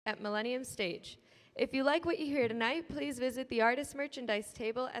at Millennium Stage. If you like what you hear tonight, please visit the artist merchandise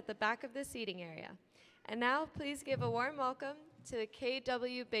table at the back of the seating area. And now, please give a warm welcome to the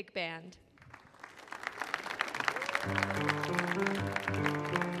KW Big Band.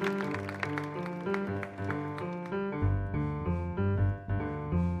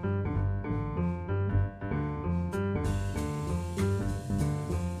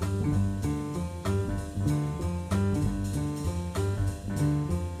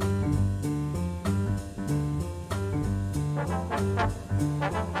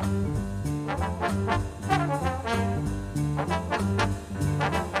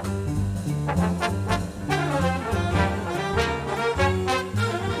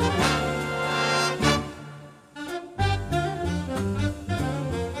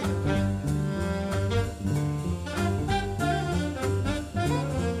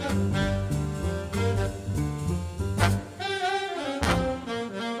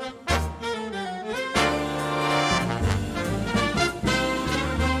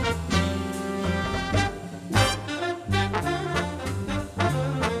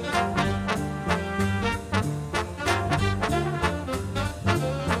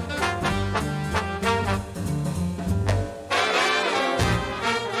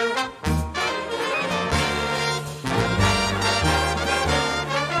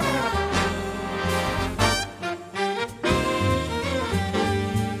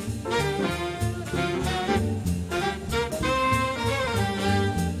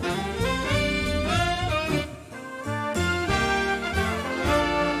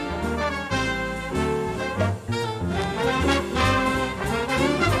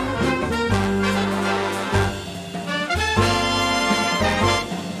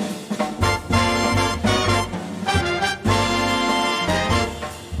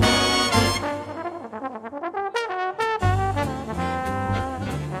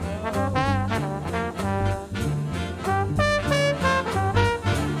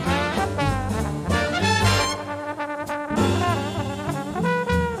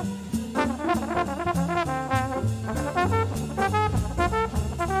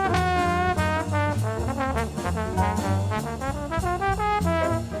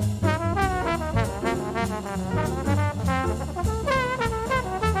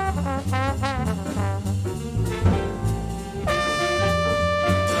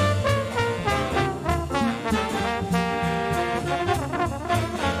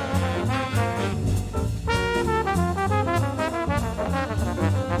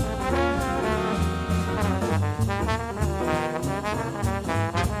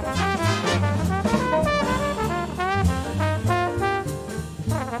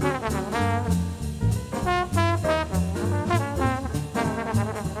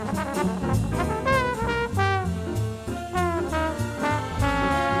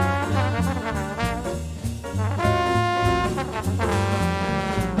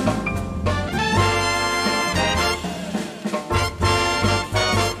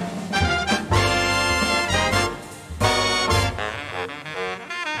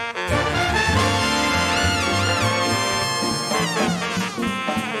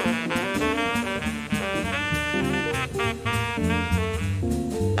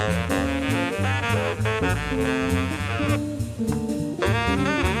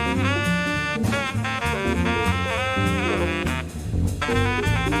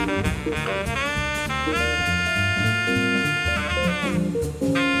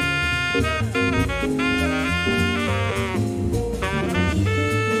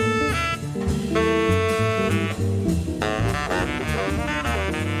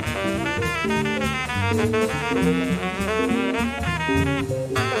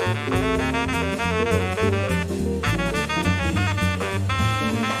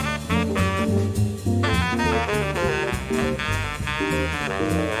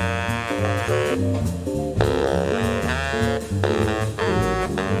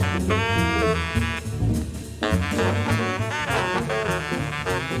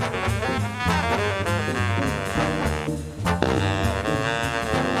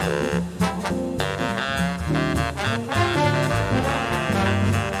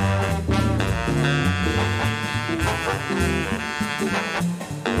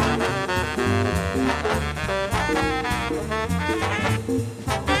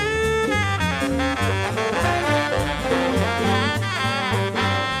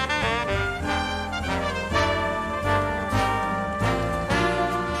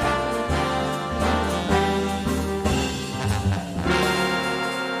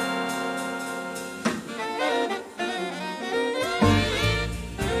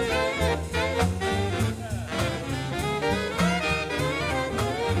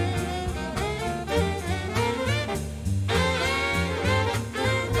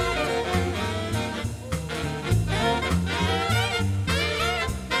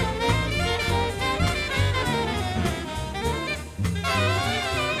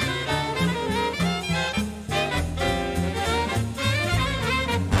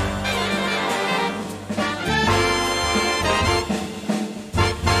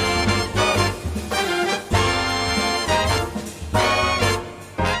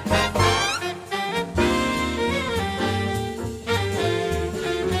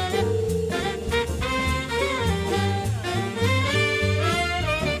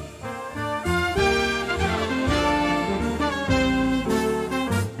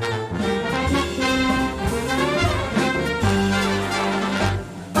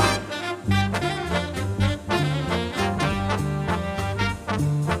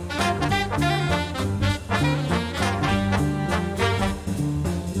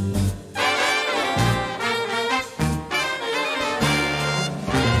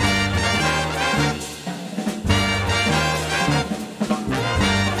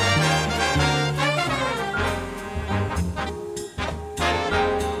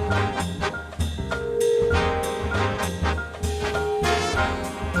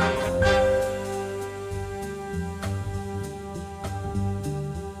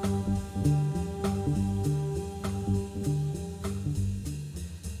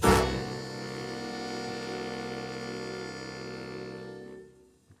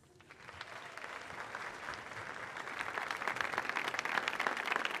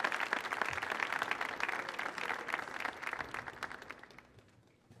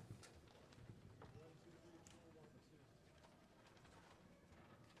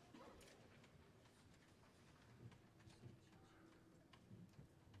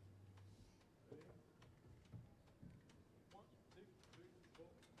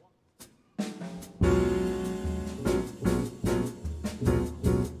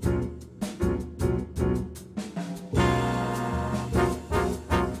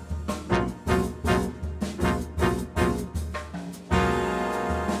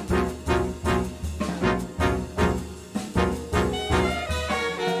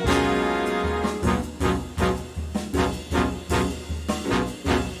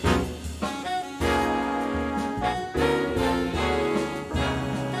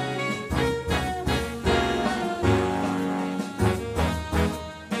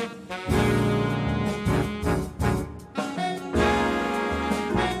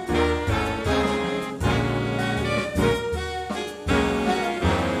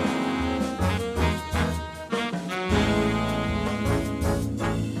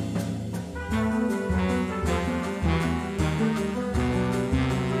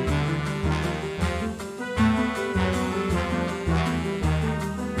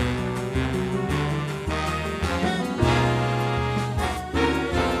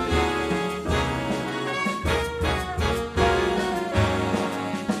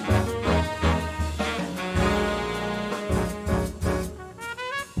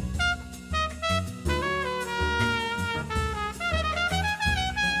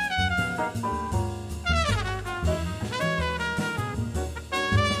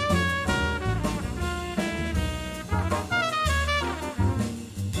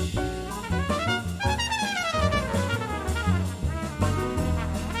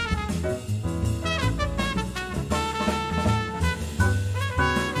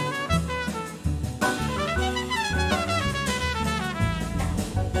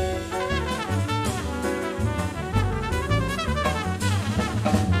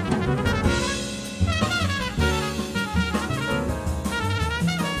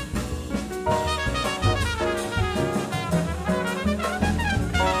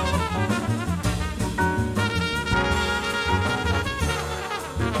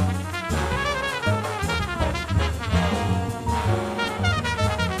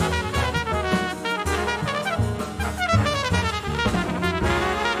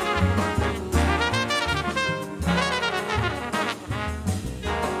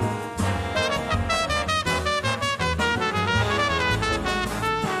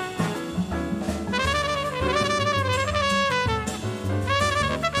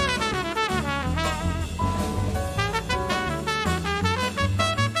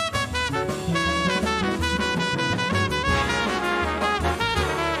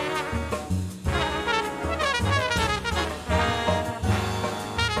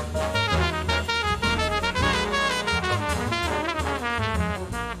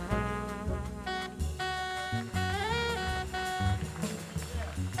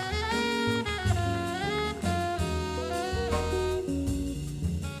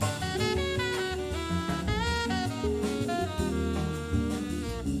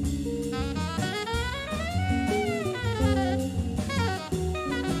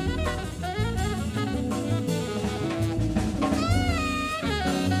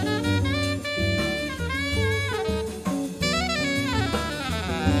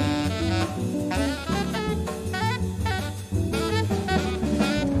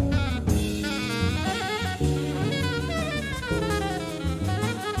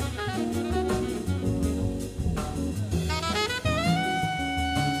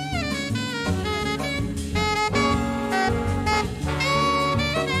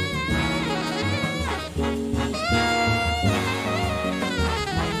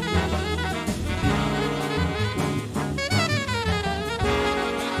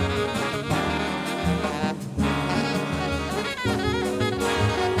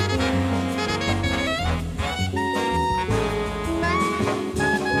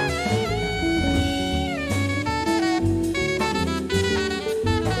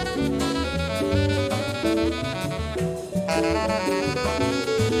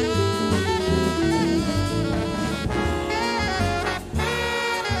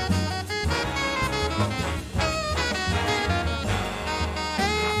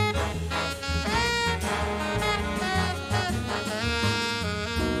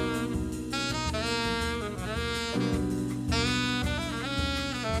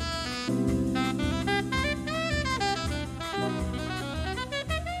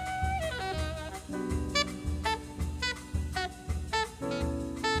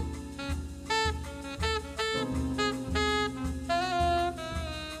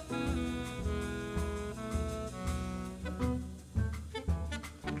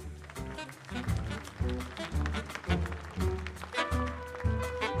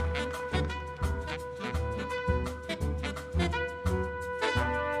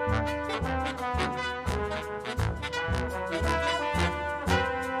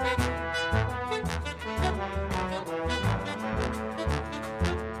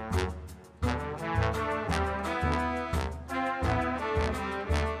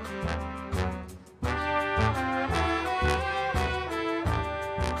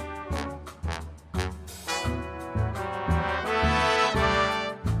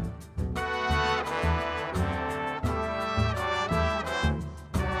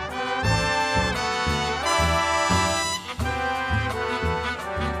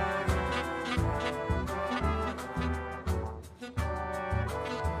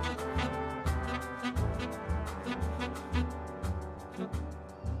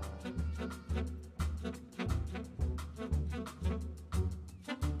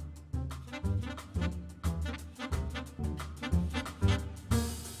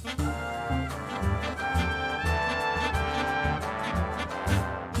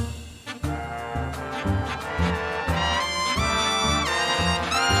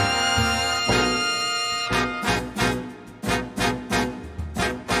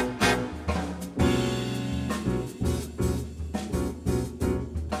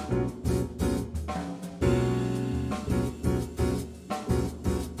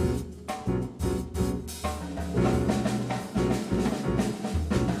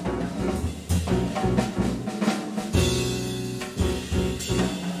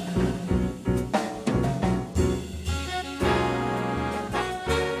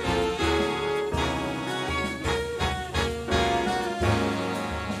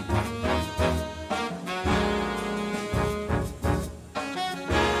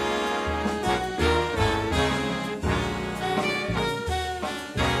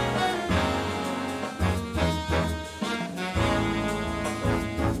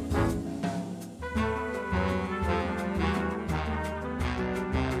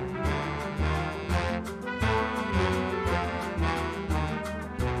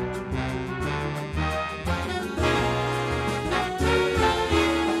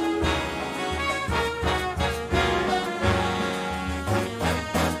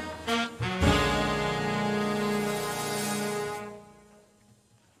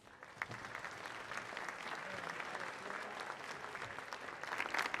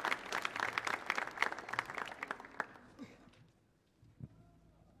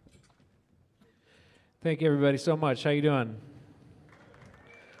 Thank you, everybody, so much. How you doing?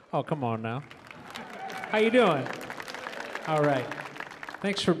 Oh, come on now. How you doing? All right.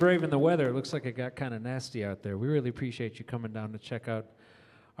 Thanks for braving the weather. It looks like it got kind of nasty out there. We really appreciate you coming down to check out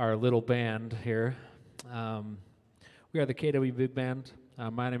our little band here. We are the KW Big Band.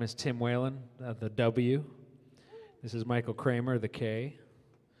 My name is Tim Whalen, the W. This is Michael Kramer, the K.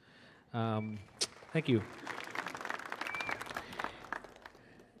 Thank you.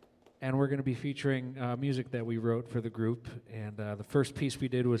 And we're going to be featuring music that we wrote for the group. And the first piece we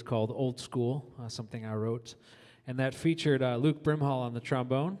did was called Old School, something I wrote. And that featured Luke Brimhall on the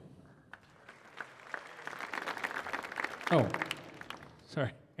trombone. Oh,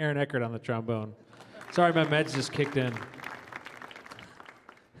 sorry, Aaron Eckert on the trombone. Sorry, my meds just kicked in.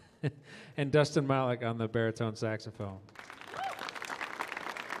 And Dustin Malik on the baritone saxophone.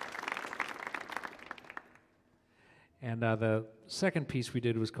 And the second piece we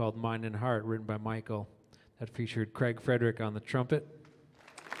did was called Mind and Heart, written by Michael. That featured Craig Frederick on the trumpet,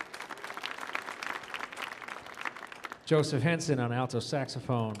 Joseph Henson on alto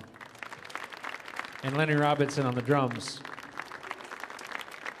saxophone, and Lenny Robinson on the drums.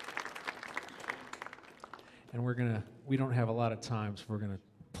 And we don't have a lot of time, so we're gonna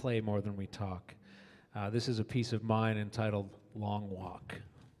play more than we talk. This is a piece of mine entitled Long Walk.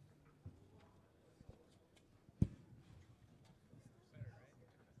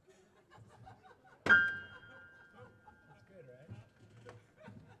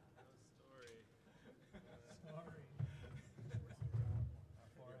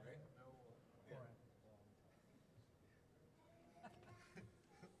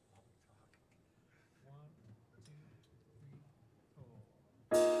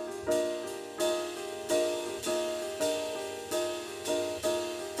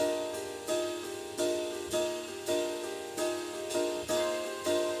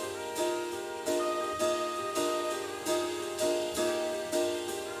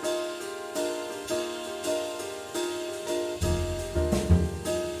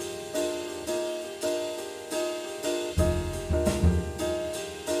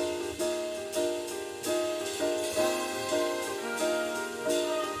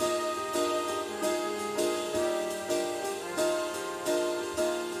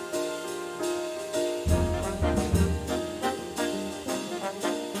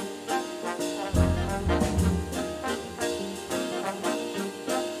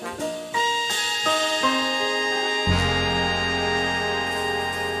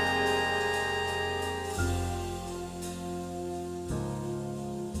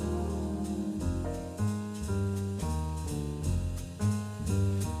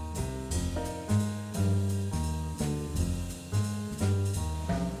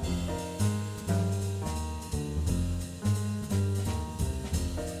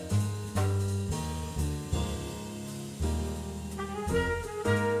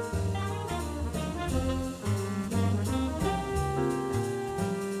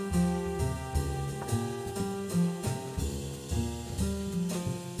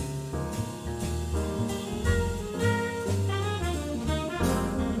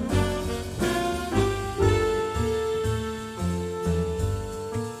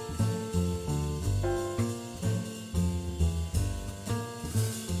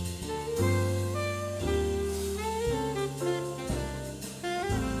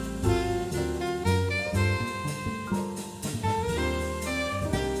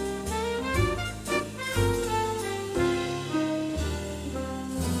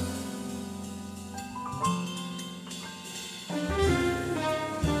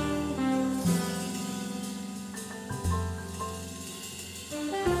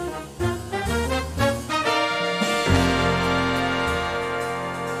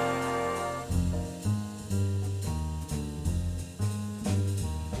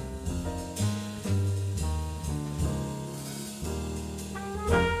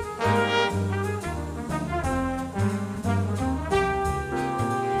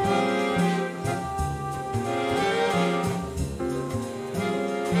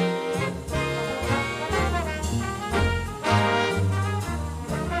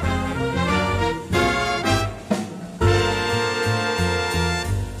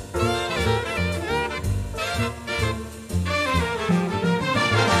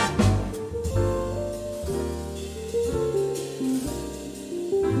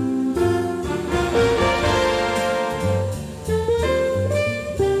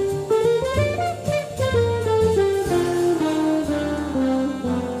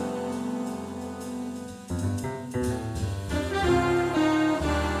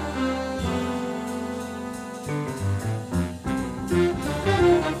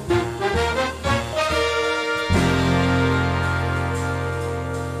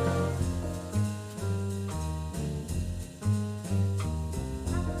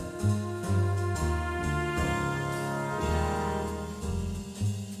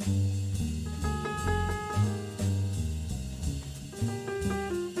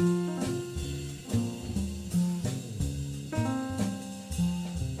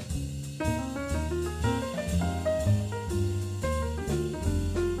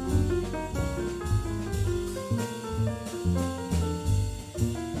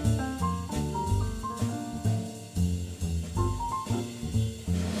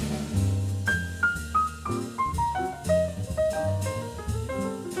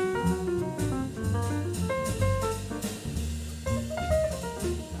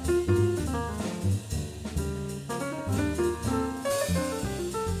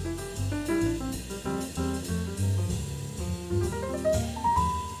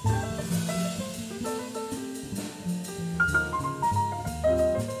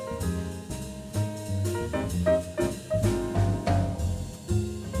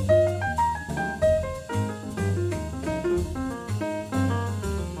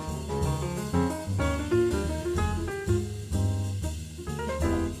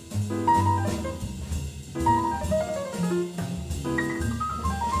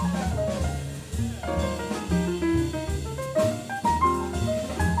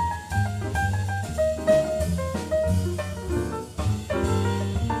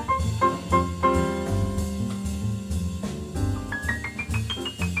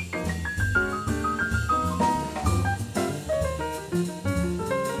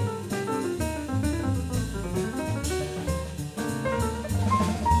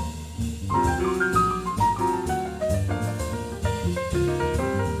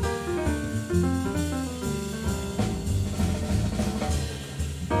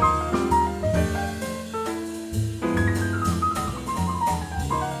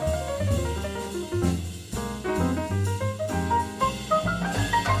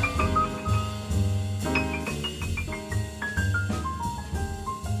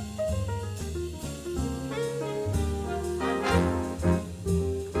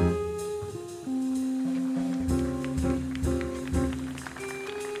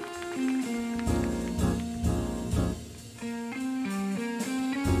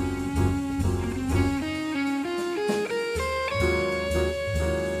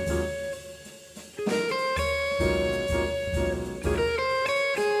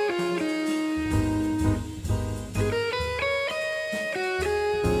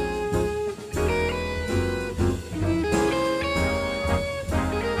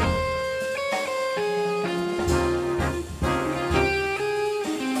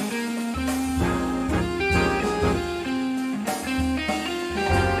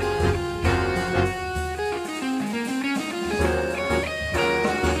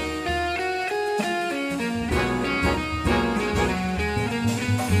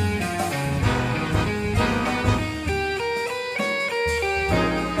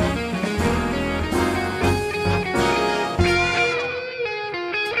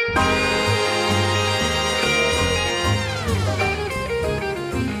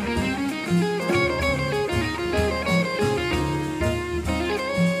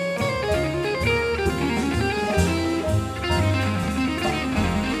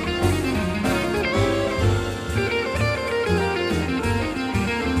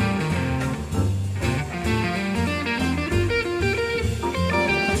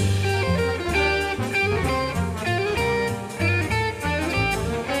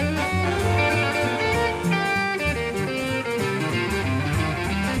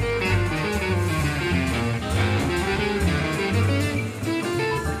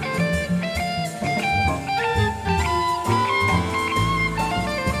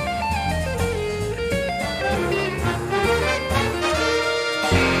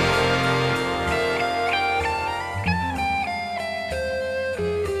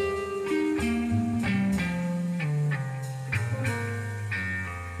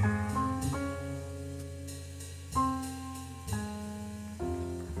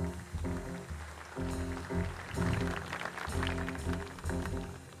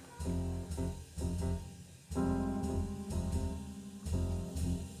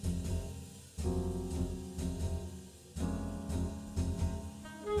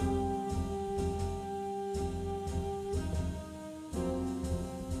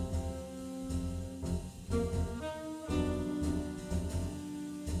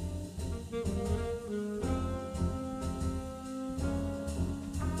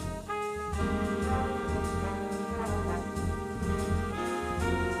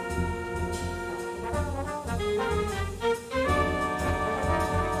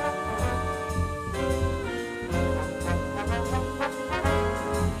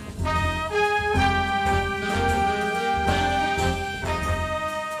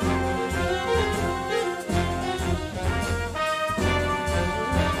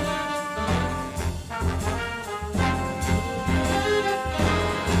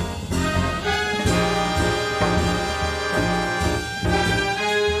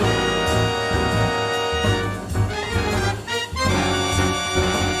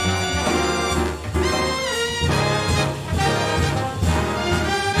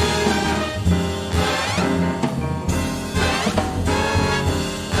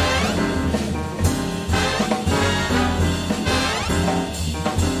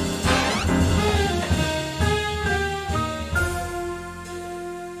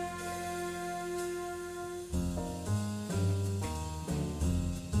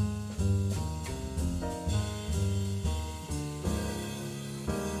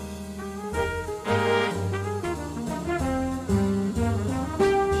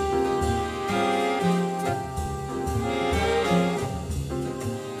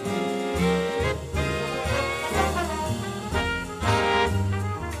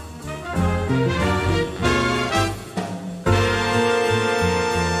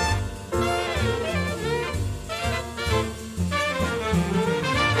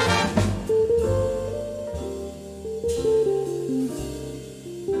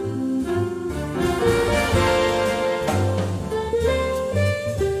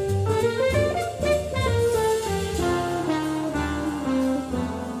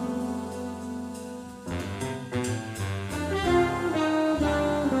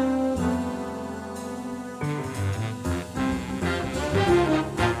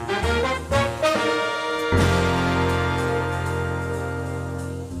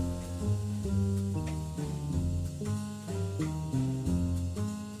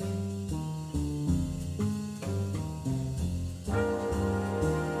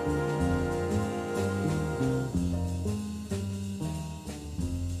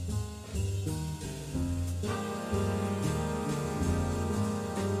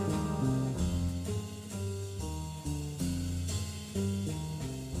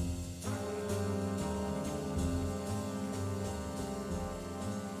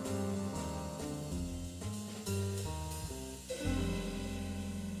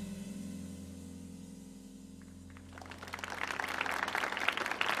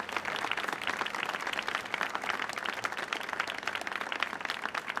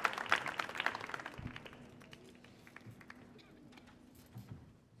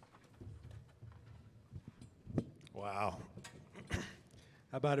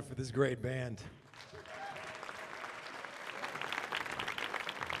 How about it for this great band?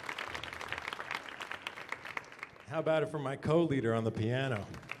 How about it for my co-leader on the piano?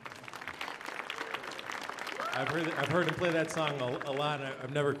 I've heard him play that song a lot, and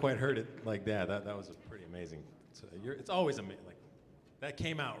I've never quite heard it like that. That was pretty amazing. It's always amazing. Like, that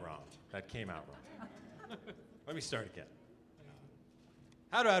came out wrong. That came out wrong. Let me start again.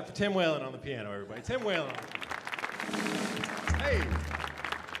 How about it for Tim Whalen on the piano, everybody? Tim Whalen. Hey.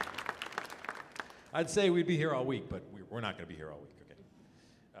 I'd say we'd be here all week, but we're not going to be here all week,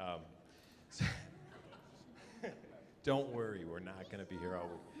 okay? Don't worry, we're not going to be here all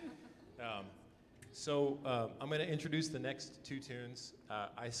week. I'm going to introduce the next two tunes.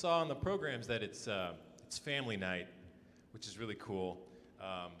 I saw on the programs that it's family night, which is really cool.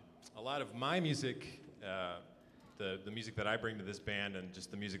 A lot of my music, the music that I bring to this band and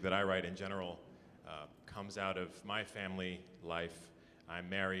just the music that I write in general comes out of my family life. I'm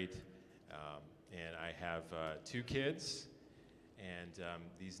married, and I have 2 kids, and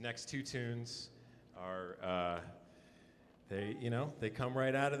these next 2 tunes are they come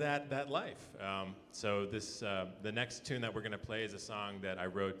right out of that life. So the next tune that we're going to play is a song that I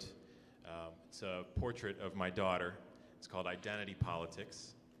wrote. It's a portrait of my daughter. It's called Identity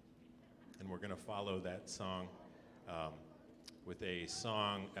Politics, and we're going to follow that song with a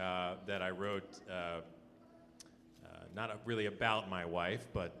song that I wrote. Not really about my wife,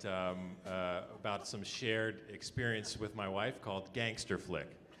 but about some shared experience with my wife called Gangster Flick.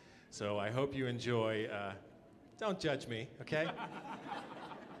 So I hope you enjoy. Don't judge me, okay?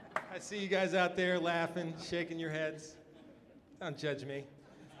 I see you guys out there laughing, shaking your heads. Don't judge me.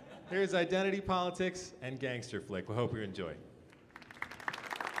 Here's Identity Politics and Gangster Flick. We hope you enjoy.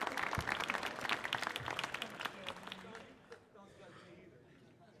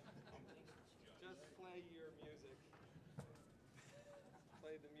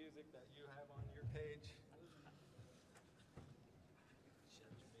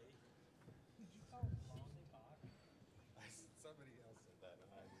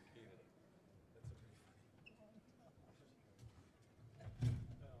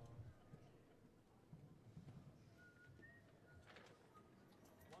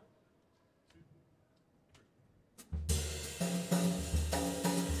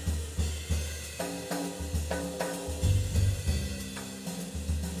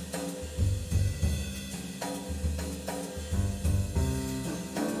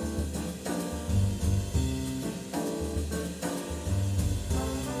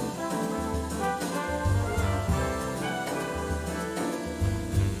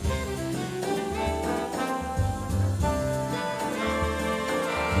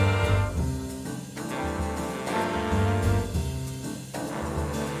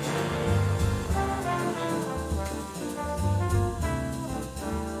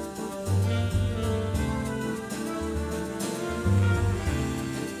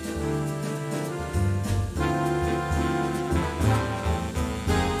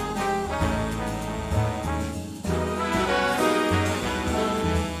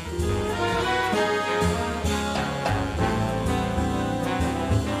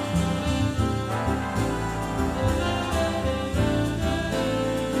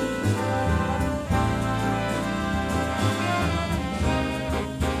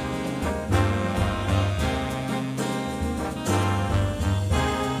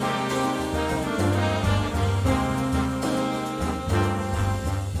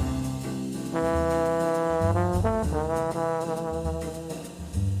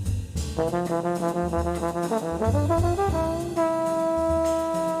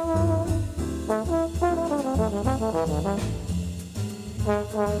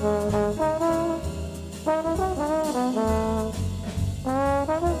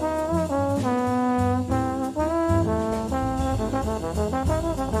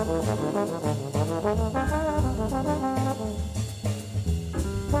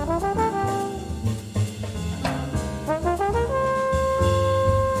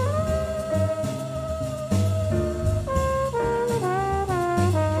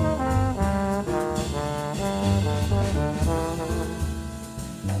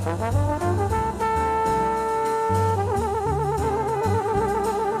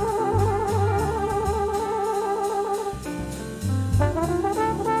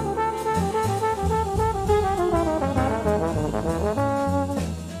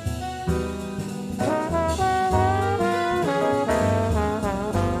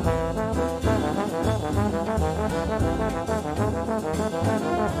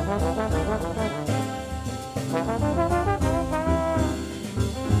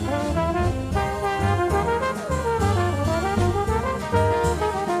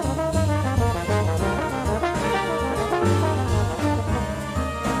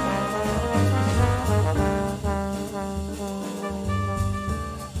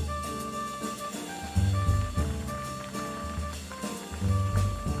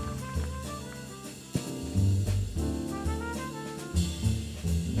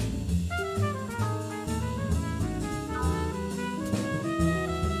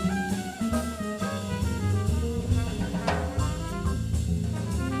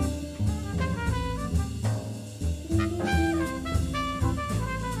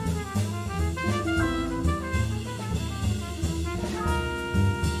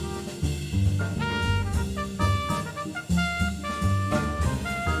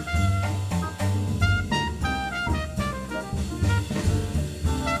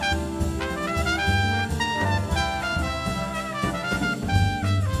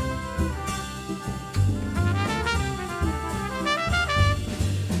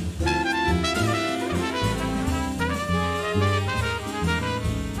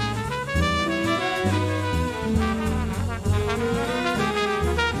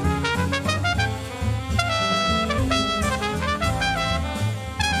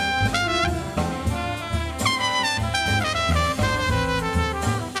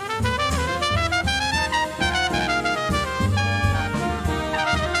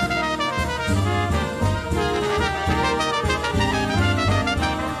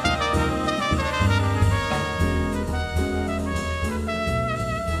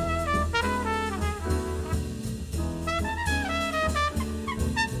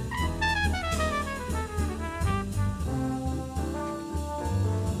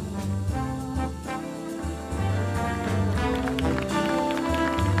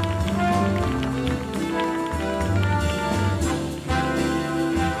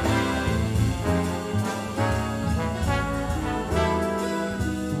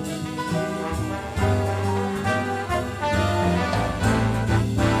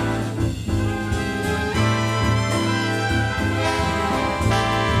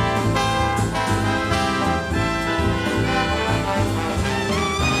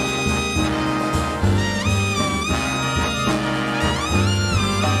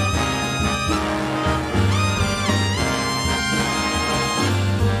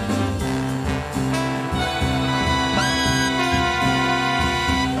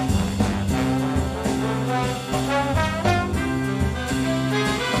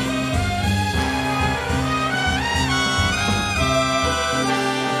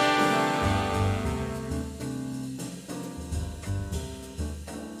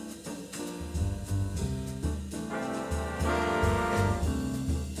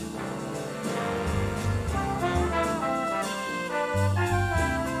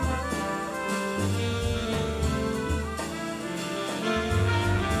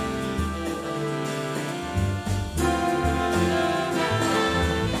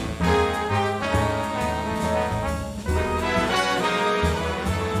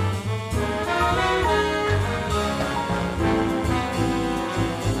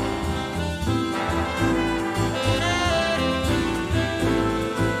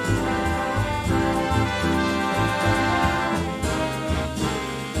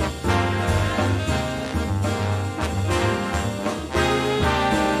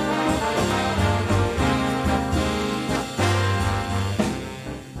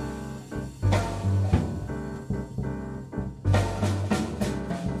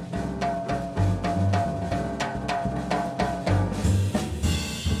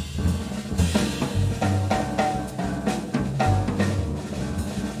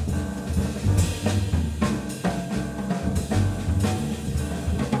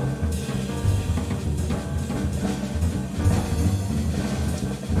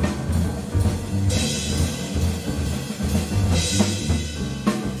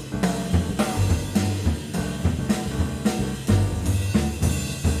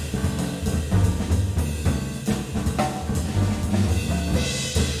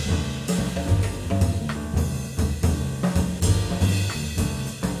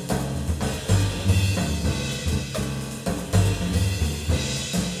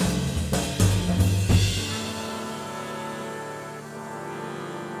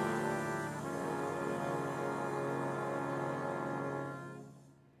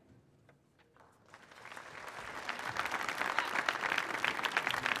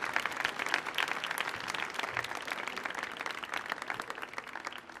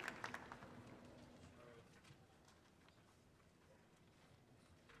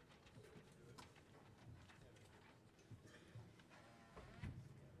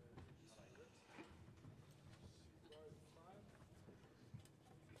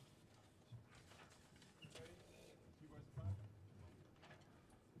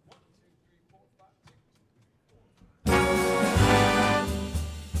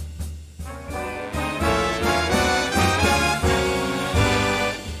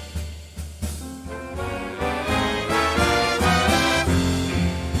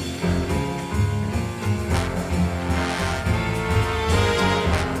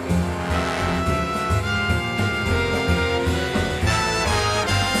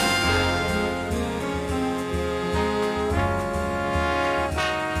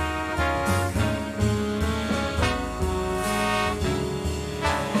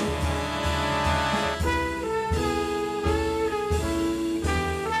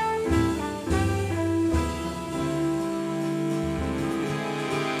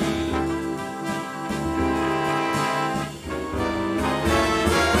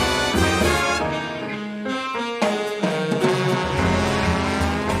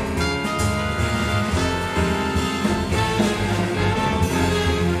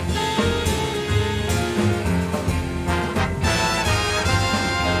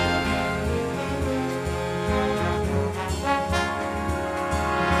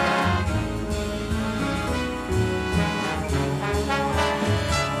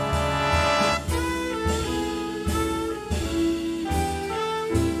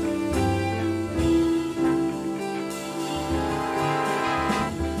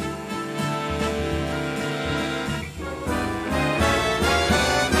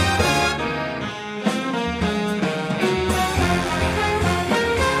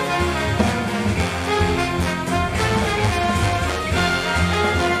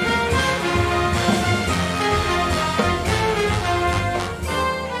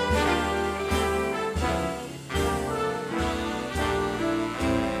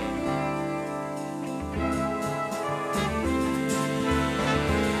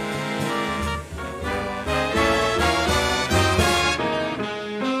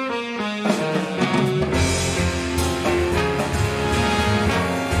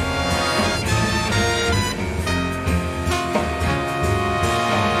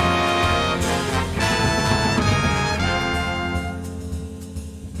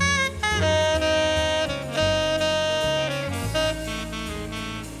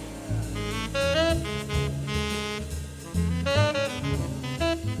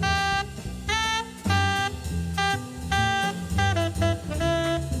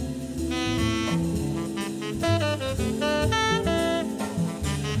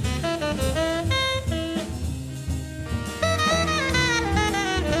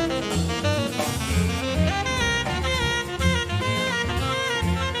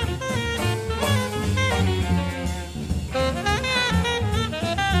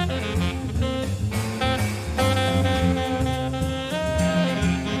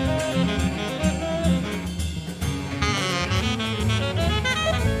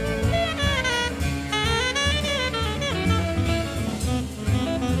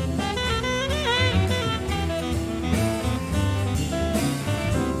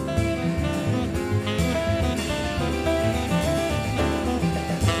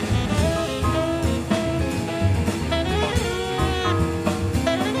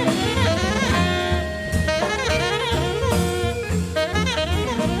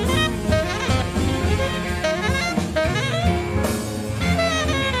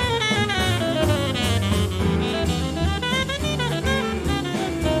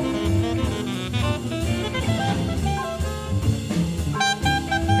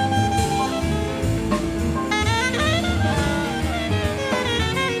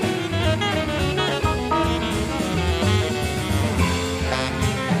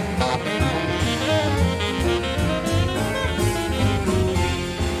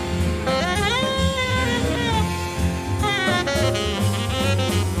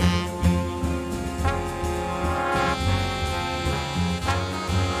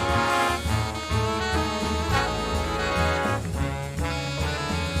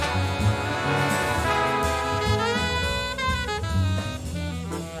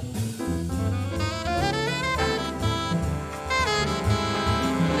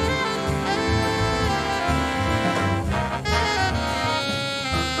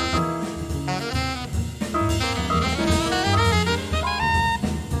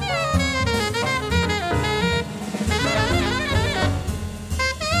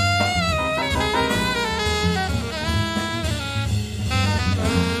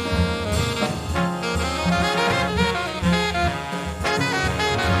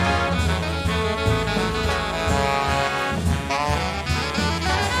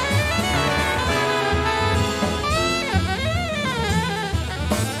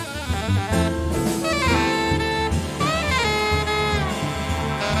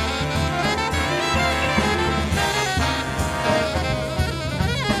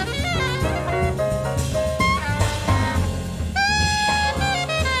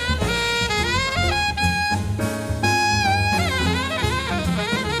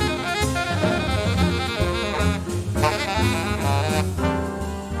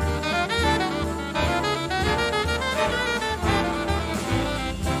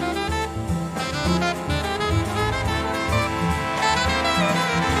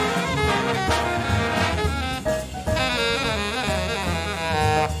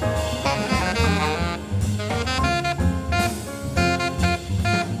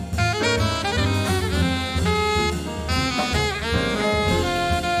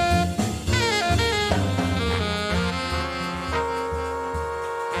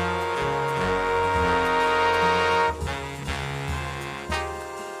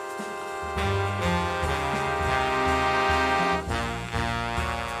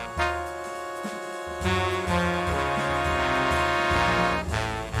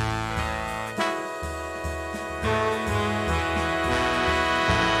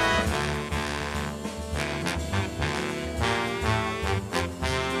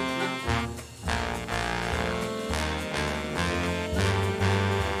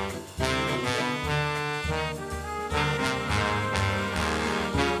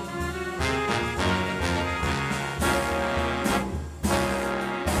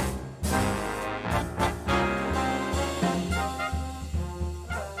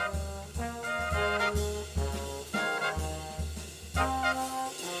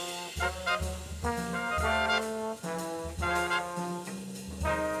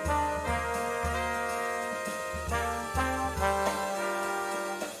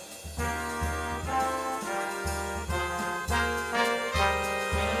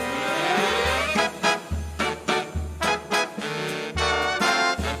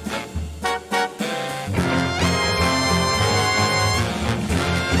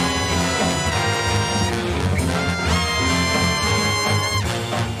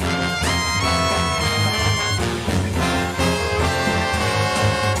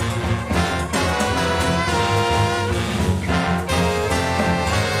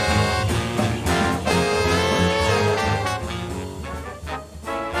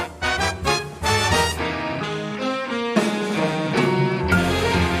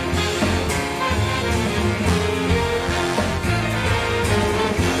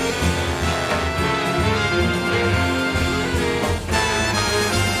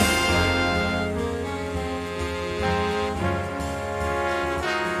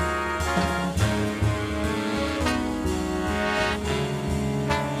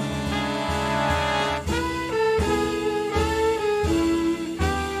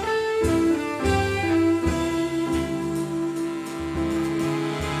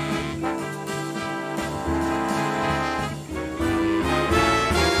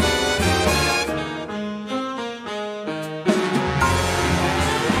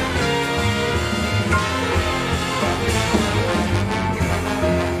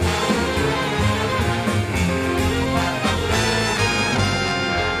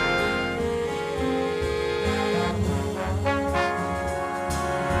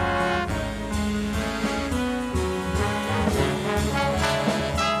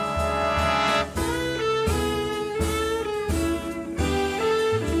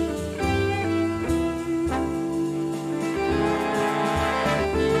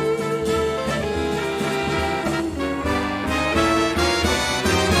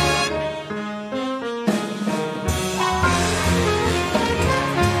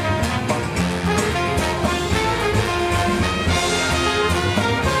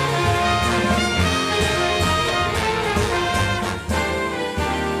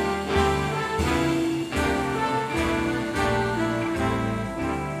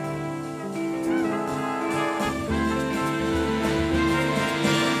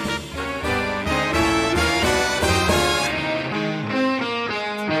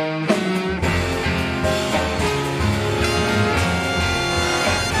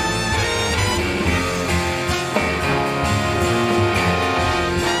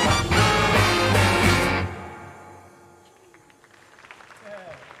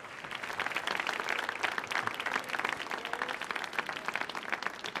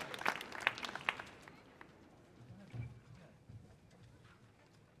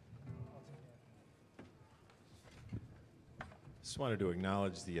 Just wanted to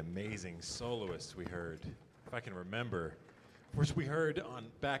acknowledge the amazing soloists we heard. If I can remember, first we heard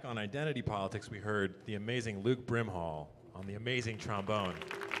back on Identity Politics, we heard the amazing Luke Brimhall on the amazing trombone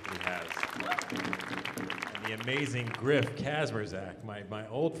he has. And the amazing Griff Kazmerzak, my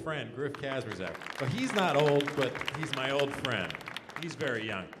old friend, Griff Kazmerzak. But he's not old, but he's my old friend. He's very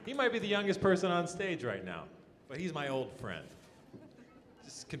young. He might be the youngest person on stage right now, but he's my old friend.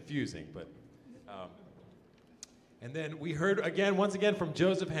 Just confusing, but. And then we heard once again from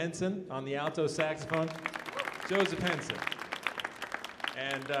Joseph Henson on the alto saxophone. Joseph Henson.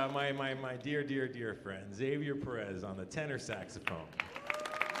 And my dear, dear, dear friend, Xavier Perez on the tenor saxophone.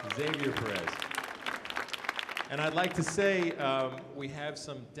 Xavier Perez. And I'd like to say we have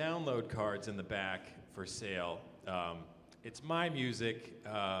some download cards in the back for sale. It's my music.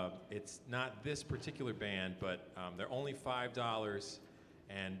 It's not this particular band, but they're only $5.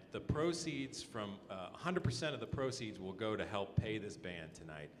 And the proceeds from 100% of the proceeds will go to help pay this band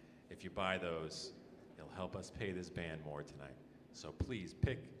tonight. If you buy those, it'll help us pay this band more tonight. So please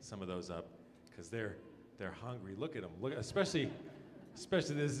pick some of those up, because they're hungry. Look at them. Look, especially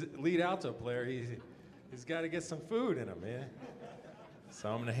this lead alto player. He's got to get some food in him, man. So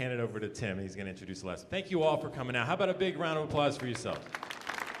I'm going to hand it over to Tim. He's going to introduce the lesson. Thank you all for coming out. How about a big round of applause for yourselves?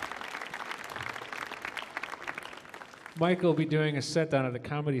 Michael will be doing a set down at the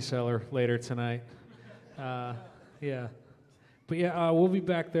Comedy Cellar later tonight. Yeah. But yeah, we'll be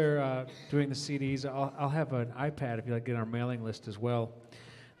back there doing the CDs. I'll have an iPad if you'd like to get on our mailing list as well.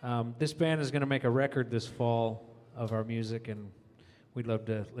 This band is going to make a record this fall of our music, and we'd love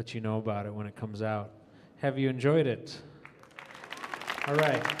to let you know about it when it comes out. Have you enjoyed it? All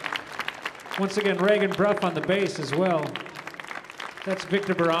right. Once again, Reagan Bruff on the bass as well. That's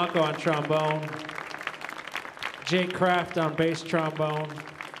Victor Barranco on trombone. Jake Kraft on bass trombone.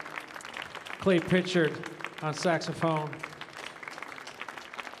 Clay Pritchard on saxophone.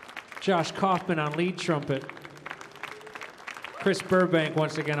 Josh Kaufman on lead trumpet. Chris Burbank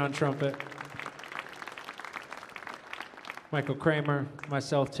once again on trumpet. Michael Kramer,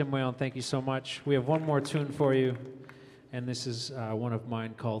 myself, Tim Whalen, thank you so much. We have one more tune for you, and this is one of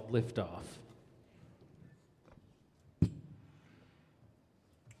mine called Liftoff.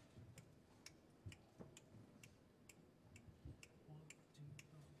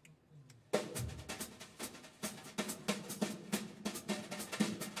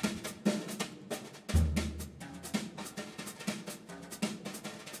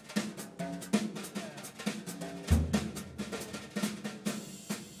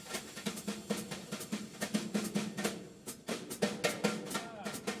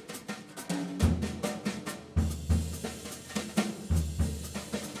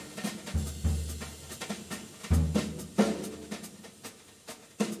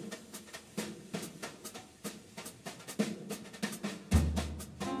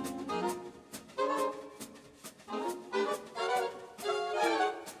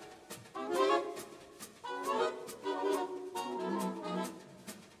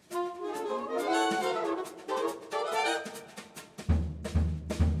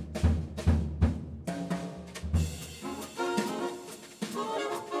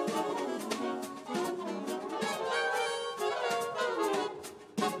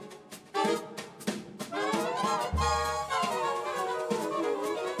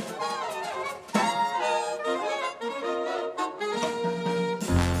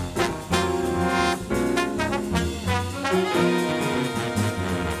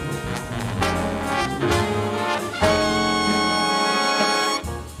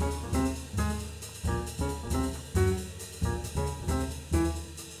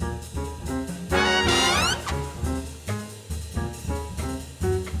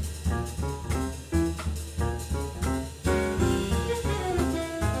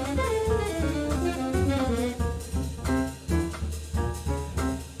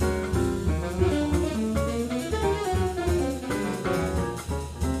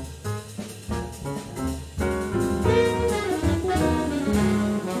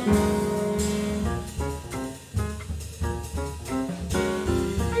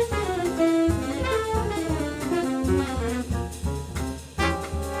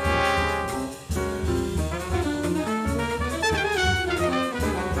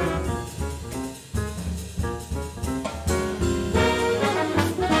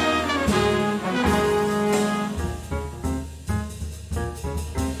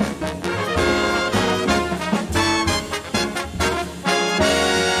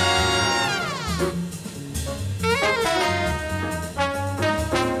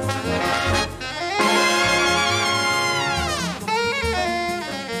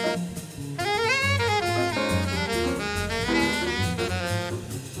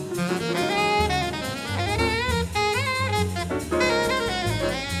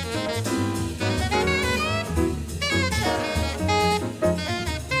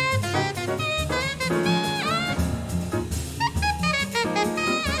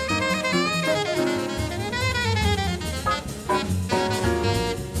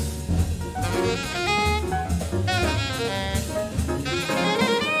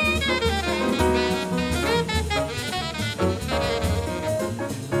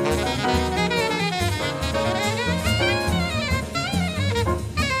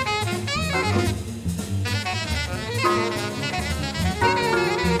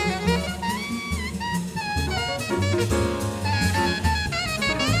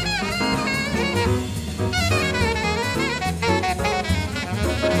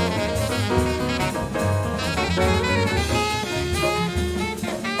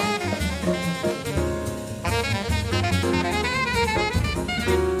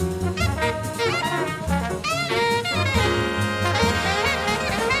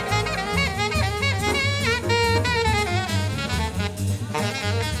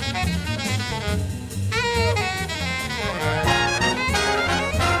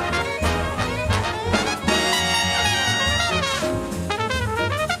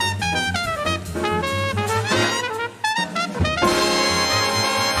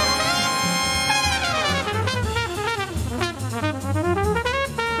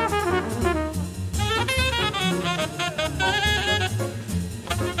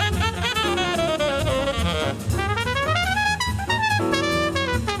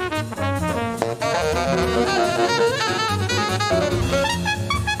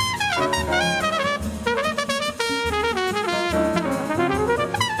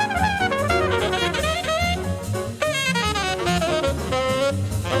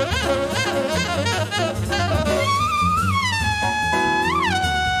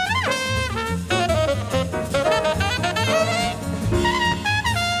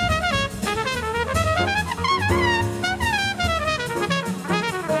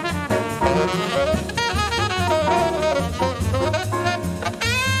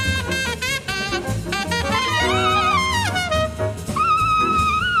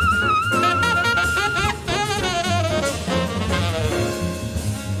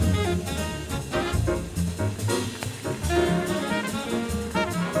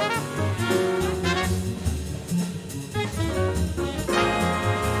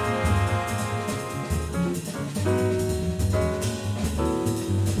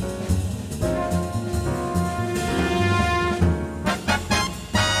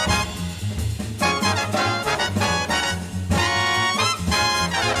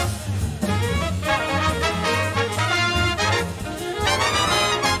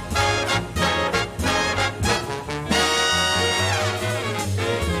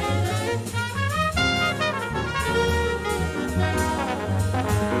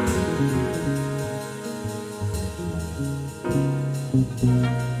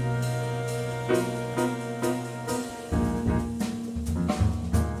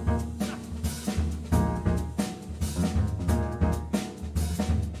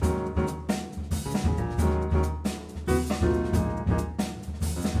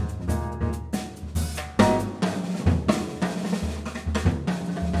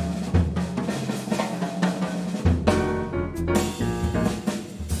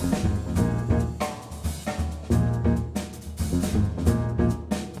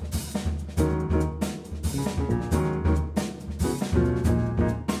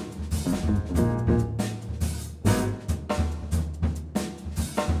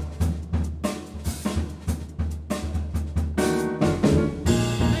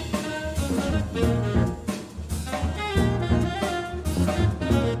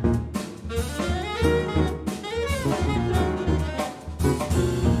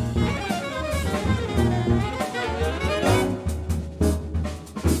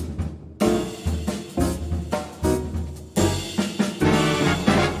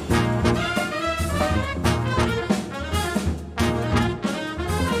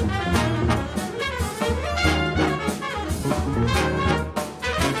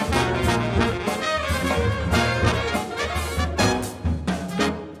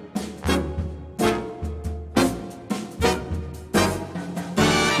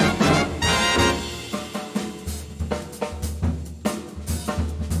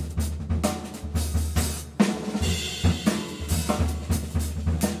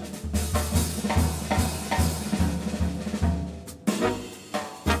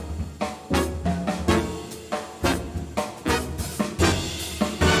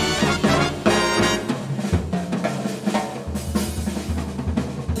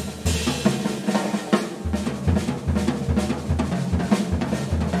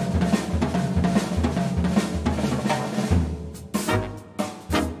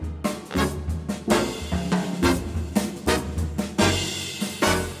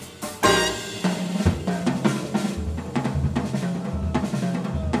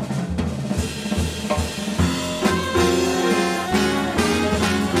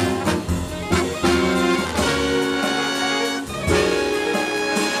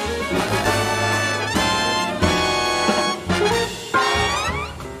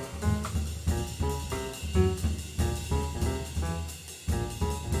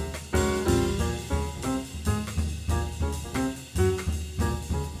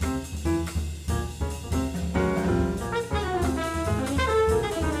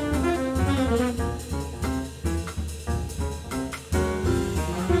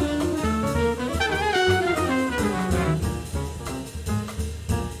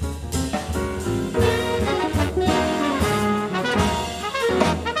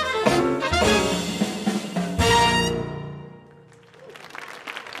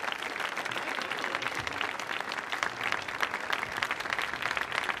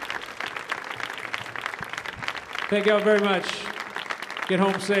 Thank you all very much. Get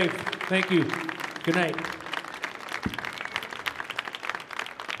home safe. Thank you. Good night.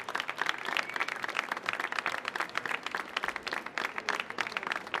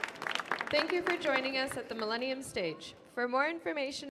 Thank you for joining us at the Millennium Stage. For more information